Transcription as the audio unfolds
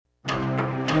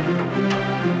From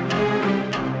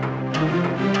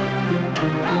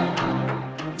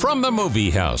the movie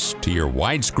house to your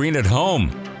widescreen at home,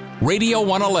 Radio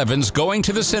 111's going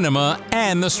to the cinema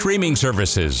and the streaming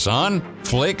services on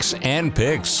Flicks and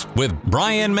Picks with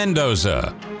Brian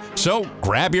Mendoza. So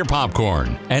grab your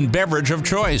popcorn and beverage of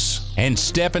choice and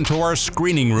step into our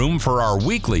screening room for our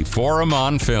weekly forum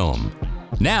on film.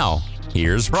 Now,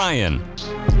 here's Brian.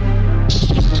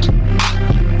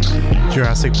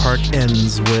 Jurassic Park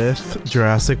ends with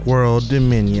Jurassic World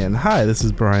Dominion. Hi, this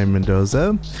is Brian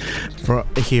Mendoza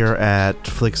here at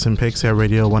Flicks and Picks at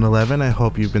Radio 111. I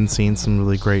hope you've been seeing some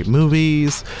really great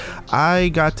movies. I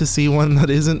got to see one that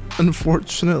isn't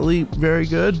unfortunately very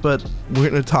good, but we're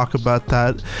going to talk about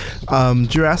that.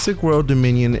 Jurassic World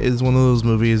Dominion is one of those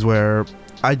movies where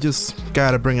I just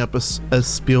gotta bring up a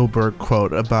Spielberg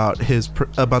quote about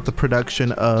the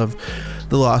production of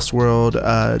The Lost World,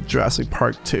 Jurassic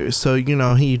Park 2. So,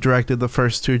 he directed the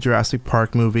first two Jurassic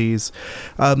Park movies.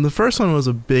 The first one was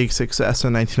a big success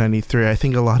in 1993. I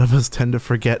think a lot of us tend to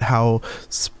forget how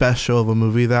special of a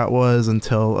movie that was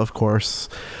until, of course,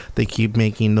 they keep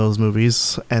making those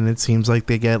movies, and it seems like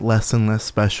they get less and less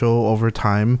special over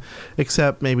time,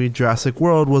 except maybe Jurassic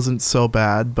World wasn't so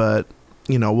bad, but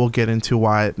we'll get into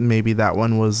why maybe that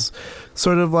one was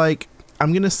sort of like,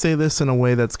 I'm going to say this in a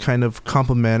way that's kind of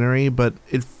complimentary, but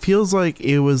it feels like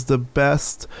it was the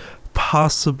best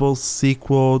possible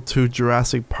sequel to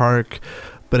Jurassic Park,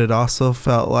 but it also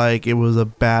felt like it was a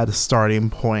bad starting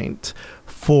point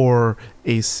for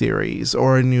a series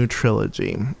or a new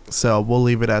trilogy. So we'll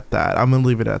leave it at that. I'm going to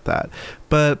leave it at that.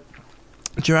 But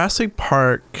Jurassic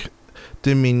Park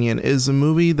Dominion is a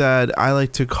movie that I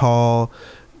like to call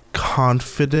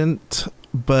confident,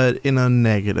 but in a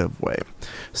negative way.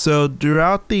 So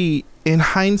in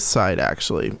hindsight,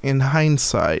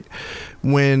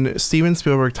 when Steven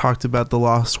Spielberg talked about The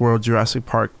Lost World Jurassic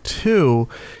Park 2,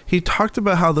 he talked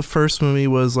about how the first movie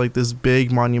was like this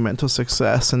big monumental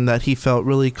success and that he felt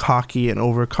really cocky and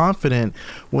overconfident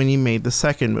when he made the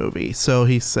second movie. So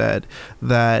he said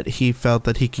that he felt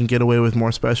that he can get away with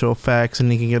more special effects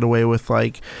and he can get away with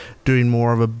like doing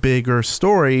more of a bigger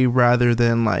story rather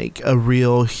than like a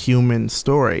real human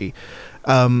story.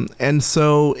 And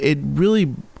so it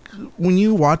really, when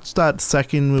you watch that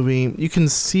second movie, you can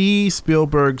see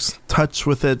Spielberg's touch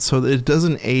with it so that it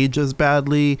doesn't age as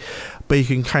badly, but you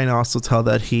can kind of also tell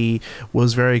that he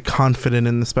was very confident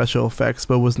in the special effects,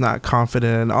 but was not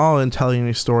confident at all in telling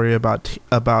a story about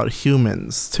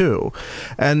humans too.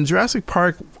 And Jurassic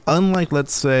Park, unlike,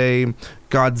 let's say,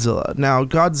 Godzilla. Now,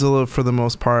 Godzilla, for the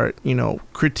most part,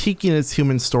 critiquing its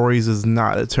human stories is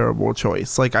not a terrible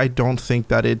choice. Like, I don't think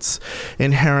that it's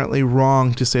inherently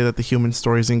wrong to say that the human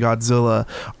stories in Godzilla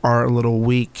are a little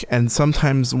weak. And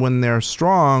sometimes when they're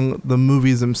strong, the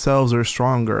movies themselves are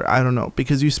stronger. I don't know,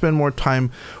 because you spend more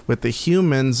time with the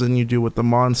humans than you do with the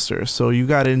monsters. So you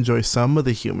got to enjoy some of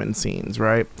the human scenes,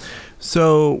 right?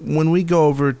 So when we go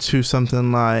over to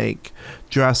something like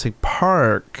Jurassic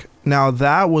Park, now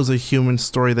that was a human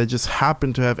story that just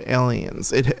happened to have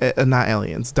aliens. Not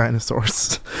aliens,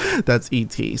 dinosaurs. That's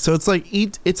E.T. So it's like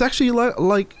it's actually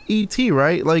like E.T.,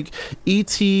 right? Like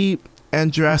E.T.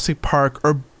 and Jurassic Park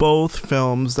are both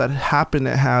films that happen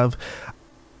to have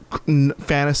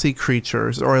fantasy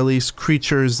creatures, or at least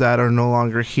creatures that are no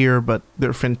longer here, but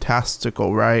they're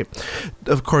fantastical, right?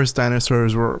 Of course,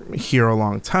 dinosaurs were here a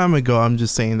long time ago. I'm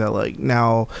just saying that like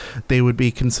now they would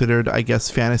be considered, I guess,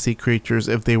 fantasy creatures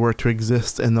if they were to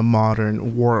exist in the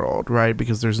modern world, right?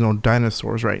 Because there's no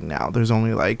dinosaurs right now. There's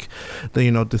only like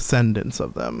the descendants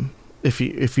of them.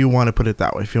 If you want to put it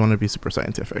that way, if you want to be super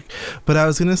scientific. But I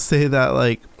was going to say that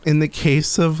like in the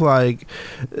case of like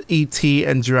E.T.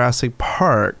 and Jurassic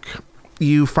Park,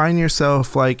 you find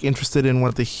yourself like interested in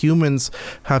what the humans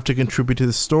have to contribute to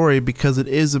the story because it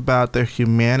is about their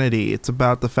humanity. It's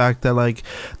about the fact that like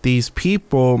these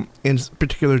people, in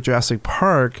particular Jurassic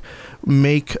Park,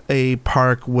 make a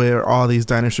park where all these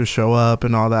dinosaurs show up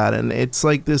and all that, and it's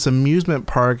like this amusement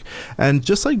park. And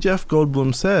just like Jeff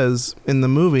Goldblum says in the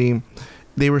movie,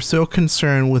 they were so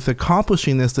concerned with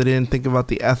accomplishing this they didn't think about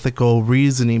the ethical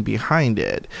reasoning behind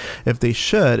it, if they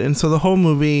should. And so the whole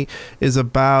movie is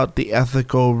about the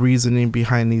ethical reasoning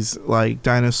behind these like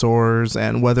dinosaurs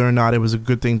and whether or not it was a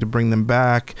good thing to bring them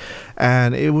back.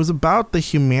 And it was about the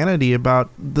humanity, about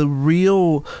the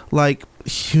real like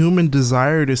human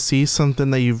desire to see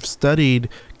something that you've studied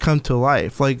come to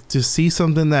life, like to see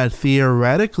something that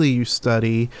theoretically you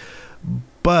study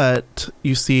but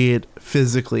you see it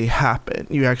physically happen.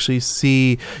 You actually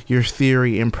see your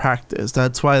theory in practice.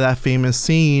 That's why that famous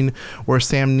scene where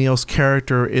Sam Neill's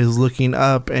character is looking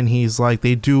up and he's like,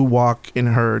 they do walk in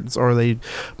herds or they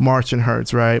march in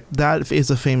herds, right? That is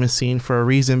a famous scene for a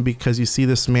reason, because you see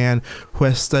this man who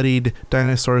has studied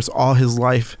dinosaurs all his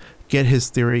life get his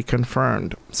theory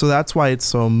confirmed. So that's why it's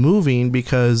so moving,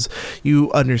 because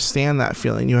you understand that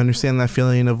feeling. You understand that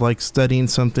feeling of like studying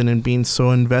something and being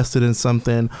so invested in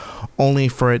something only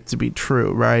for it to be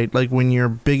true, right? Like when your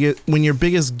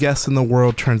biggest guess in the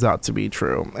world turns out to be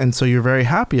true. And so you're very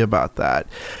happy about that.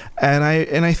 And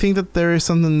I think that there is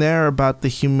something there about the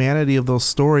humanity of those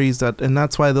stories, and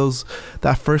that's why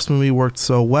that first movie worked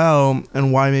so well,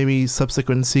 and why maybe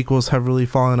subsequent sequels have really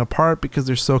fallen apart, because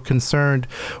they're so concerned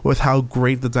with how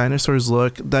great the dinosaurs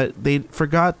look that they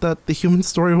forgot that the human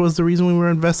story was the reason we were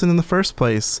invested in the first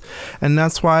place. And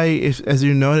that's why, as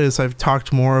you notice, I've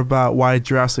talked more about why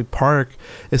Jurassic Park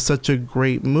is such a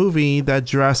great movie. That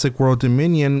Jurassic World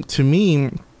Dominion, to me,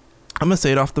 I'm gonna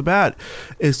say it off the bat,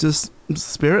 it's just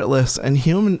spiritless and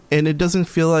human, and it doesn't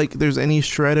feel like there's any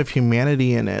shred of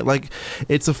humanity in it. Like,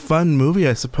 it's a fun movie,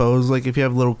 I suppose. Like, if you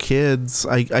have little kids,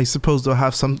 I suppose they'll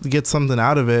have get something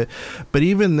out of it. But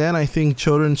even then, I think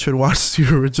children should watch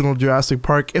the original Jurassic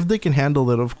Park if they can handle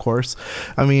it, of course.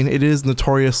 I mean, it is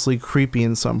notoriously creepy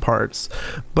in some parts,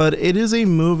 but it is a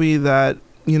movie that,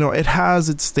 you know, it has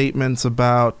its statements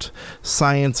about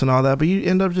science and all that, but you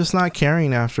end up just not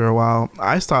caring after a while.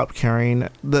 I stopped caring,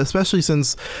 especially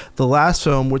since the last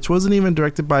film, which wasn't even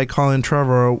directed by Colin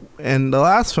Trevorrow, and the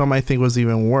last film I think was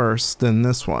even worse than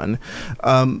this one.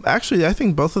 Actually, I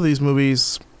think both of these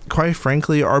movies, quite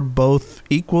frankly, are both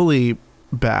equally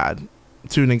bad.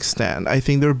 To an extent, I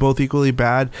think they're both equally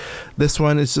bad. This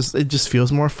one is it just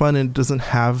feels more fun, and it doesn't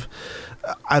have,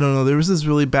 I don't know, there was this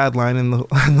really bad line in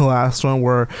the last one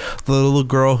where the little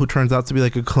girl who turns out to be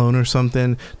like a clone or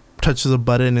something touches a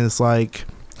button and is like,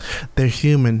 they're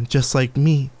human just like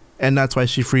me, and that's why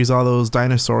she frees all those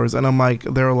dinosaurs. And I'm like,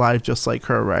 they're alive just like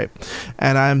her, right?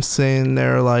 And I'm saying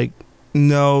they're like,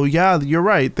 no, yeah, you're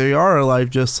right, they are alive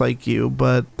just like you,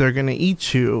 but they're gonna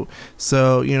eat you,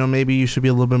 so, you know, maybe you should be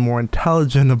a little bit more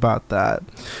intelligent about that.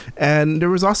 And there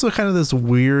was also kind of this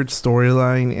weird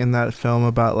storyline in that film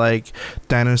about like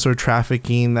dinosaur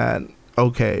trafficking that,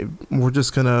 okay,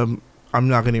 I'm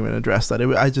not going to even address that.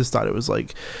 I just thought it was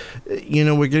like, you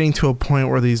know, we're getting to a point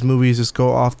where these movies just go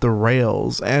off the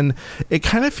rails. And it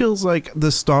kind of feels like the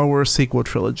Star Wars sequel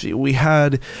trilogy. We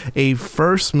had a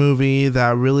first movie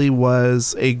that really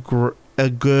was a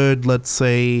good, let's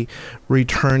say,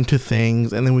 return to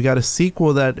things. And then we got a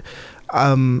sequel that,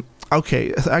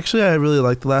 okay, actually, I really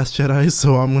like The Last Jedi,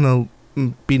 so I'm going to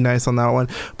be nice on that one,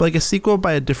 but like a sequel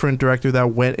by a different director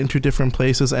that went into different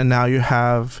places, and now you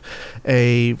have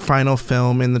a final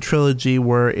film in the trilogy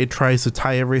where it tries to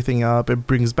tie everything up. It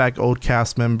brings back old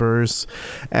cast members,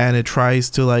 and it tries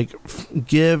to like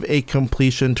give a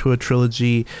completion to a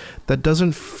trilogy that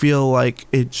doesn't feel like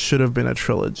it should have been a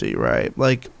trilogy, right?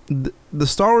 Like the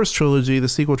Star Wars trilogy, the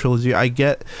sequel trilogy, I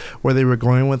get where they were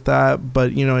going with that,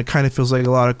 but, you know, it kind of feels like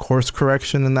a lot of course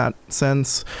correction in that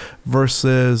sense,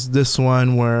 versus this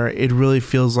one where it really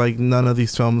feels like none of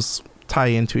these films tie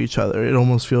into each other. It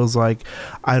almost feels like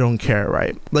I don't care,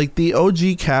 right? Like the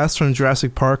OG cast from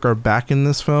Jurassic Park are back in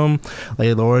this film,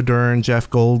 like Laura Dern, Jeff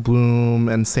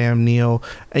Goldblum, and Sam Neill,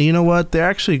 and you know what? They're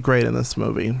actually great in this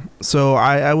movie. So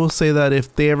I will say that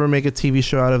if they ever make a TV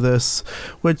show out of this,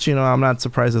 which, you know, I'm not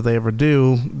surprised if they ever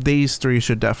do, these three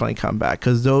should definitely come back,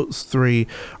 because those three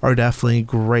are definitely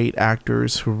great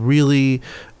actors who really,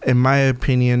 in my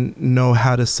opinion, know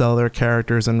how to sell their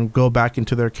characters and go back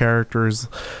into their characters'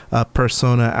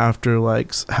 persona after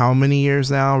like how many years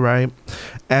now, right?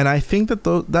 And I think that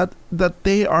that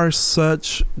they are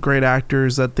such great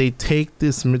actors that they take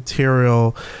this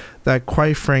material that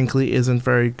quite frankly isn't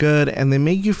very good, and they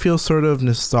make you feel sort of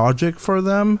nostalgic for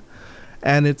them.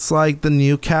 And it's like the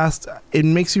new cast, it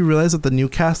makes you realize that the new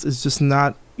cast is just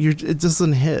not, it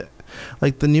doesn't hit.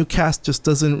 Like the new cast just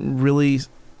doesn't really,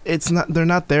 they're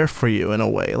not there for you in a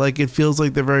way. Like it feels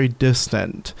like they're very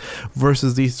distant,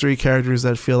 versus these three characters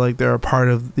that feel like they're a part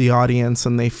of the audience,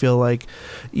 and they feel like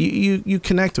you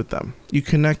connect with them. You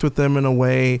connect with them in a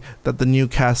way that the new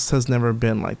cast has never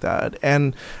been like that.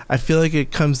 And I feel like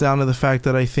it comes down to the fact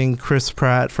that I think Chris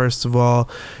Pratt, first of all,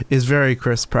 is very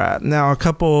Chris Pratt. Now, a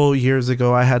couple years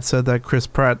ago, I had said that Chris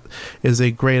Pratt is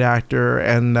a great actor,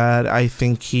 and that I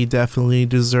think he definitely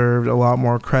deserved a lot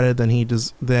more credit than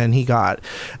he got.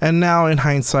 And now, in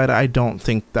hindsight, I don't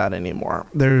think that anymore.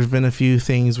 There's been a few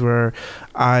things where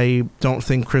I don't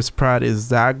think Chris Pratt is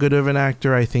that good of an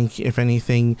actor. I think, if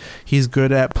anything, he's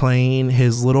good at playing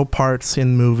his little parts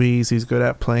in movies. He's good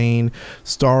at playing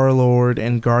Star-Lord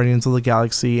and Guardians of the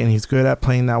Galaxy, and he's good at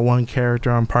playing that one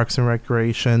character on Parks and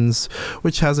Recreations,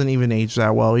 which hasn't even aged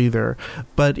that well either.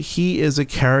 But he is a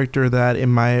character that,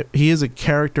 he is a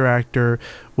character actor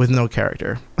with no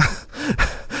character.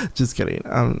 Just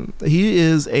kidding. He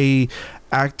is a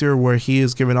actor where he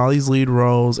is given all these lead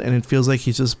roles and it feels like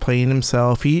he's just playing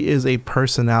himself. He is a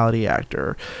personality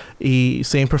actor.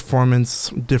 Same performance,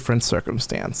 different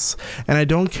circumstance. And I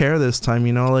don't care this time,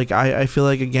 like I feel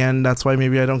like, again, that's why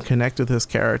maybe I don't connect with his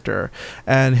character.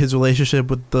 And his relationship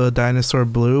with the dinosaur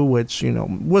Blue, which,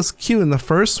 was cute in the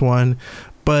first one,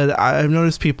 but I've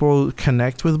noticed people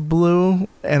connect with Blue,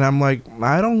 and I'm like,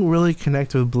 I don't really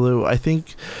connect with Blue. I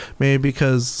think maybe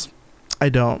because I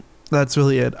don't. That's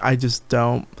really it. I just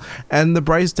don't. And the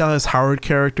Bryce Dallas Howard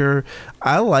character,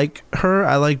 I like her.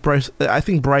 I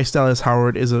think Bryce Dallas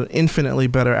Howard is an infinitely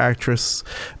better actress,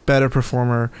 better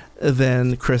performer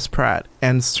than Chris Pratt,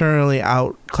 and certainly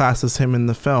outclasses him in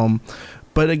the film.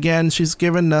 But again, she's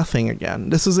given nothing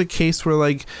again. This is a case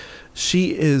where,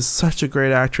 she is such a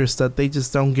great actress that they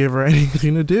just don't give her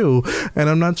anything to do. And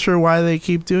I'm not sure why they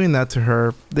keep doing that to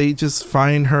her. They just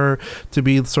find her to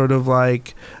be sort of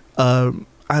like, I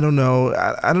don't know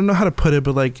how to put it,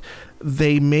 but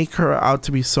they make her out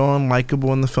to be so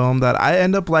unlikable in the film that I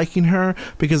end up liking her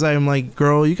because I'm like,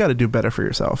 girl, you got to do better for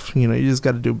yourself. You just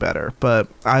got to do better. But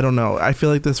I don't know. I feel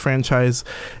like this franchise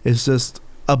is just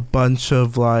a bunch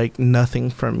of nothing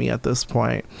for me at this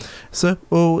point. So,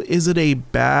 is it a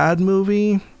bad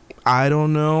movie? I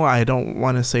don't know. I don't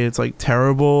want to say it's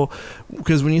terrible,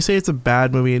 because when you say it's a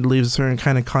bad movie, it leaves a certain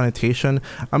kind of connotation.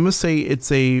 I'm gonna say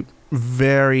it's a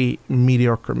very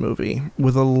mediocre movie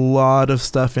with a lot of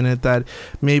stuff in it that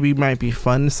maybe might be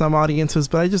fun to some audiences,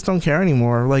 but I just don't care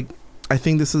anymore. I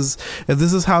think if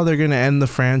this is how they're going to end the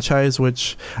franchise,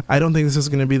 which I don't think this is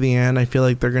going to be the end. I feel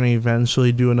like they're going to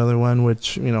eventually do another one,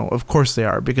 which, of course they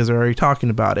are, because they're already talking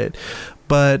about it.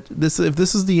 But if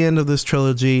this is the end of this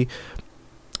trilogy,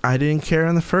 I didn't care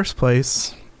in the first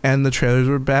place. And the trailers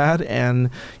were bad. And,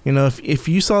 if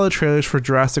you saw the trailers for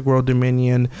Jurassic World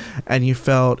Dominion and you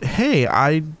felt, hey,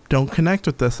 I don't connect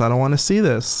with this, I don't want to see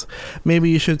this, maybe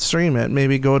you should stream it.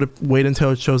 Maybe wait until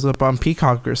it shows up on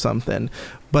Peacock or something.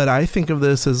 But I think of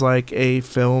this as a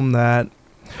film that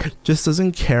just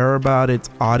doesn't care about its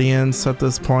audience at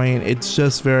this point. It's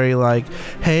just very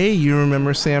hey, you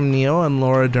remember Sam Neill and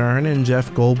Laura Dern and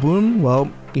Jeff Goldblum? Well,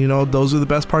 those are the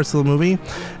best parts of the movie,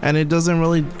 and it doesn't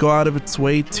really go out of its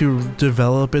way to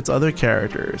develop its other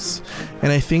characters.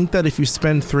 And I think that if you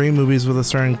spend 3 movies with a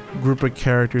certain group of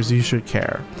characters, you should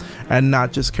care, and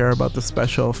not just care about the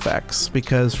special effects,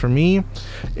 because for me,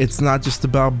 it's not just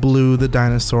about Blue the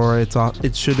dinosaur.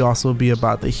 It should also be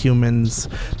about the humans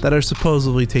that are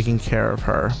supposedly taking care of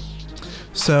her.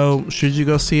 So, should you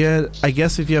go see it? I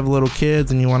guess if you have little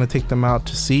kids and you want to take them out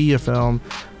to see a film,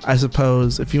 I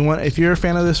suppose if you're a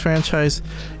fan of this franchise,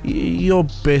 you'll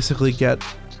basically get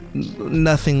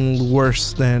nothing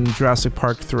worse than Jurassic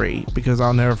Park 3, because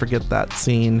I'll never forget that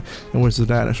scene in which the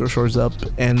dinosaur shows up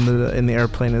and the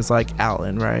airplane is like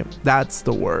Alan, right? That's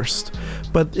the worst,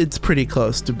 but it's pretty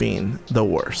close to being the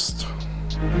worst.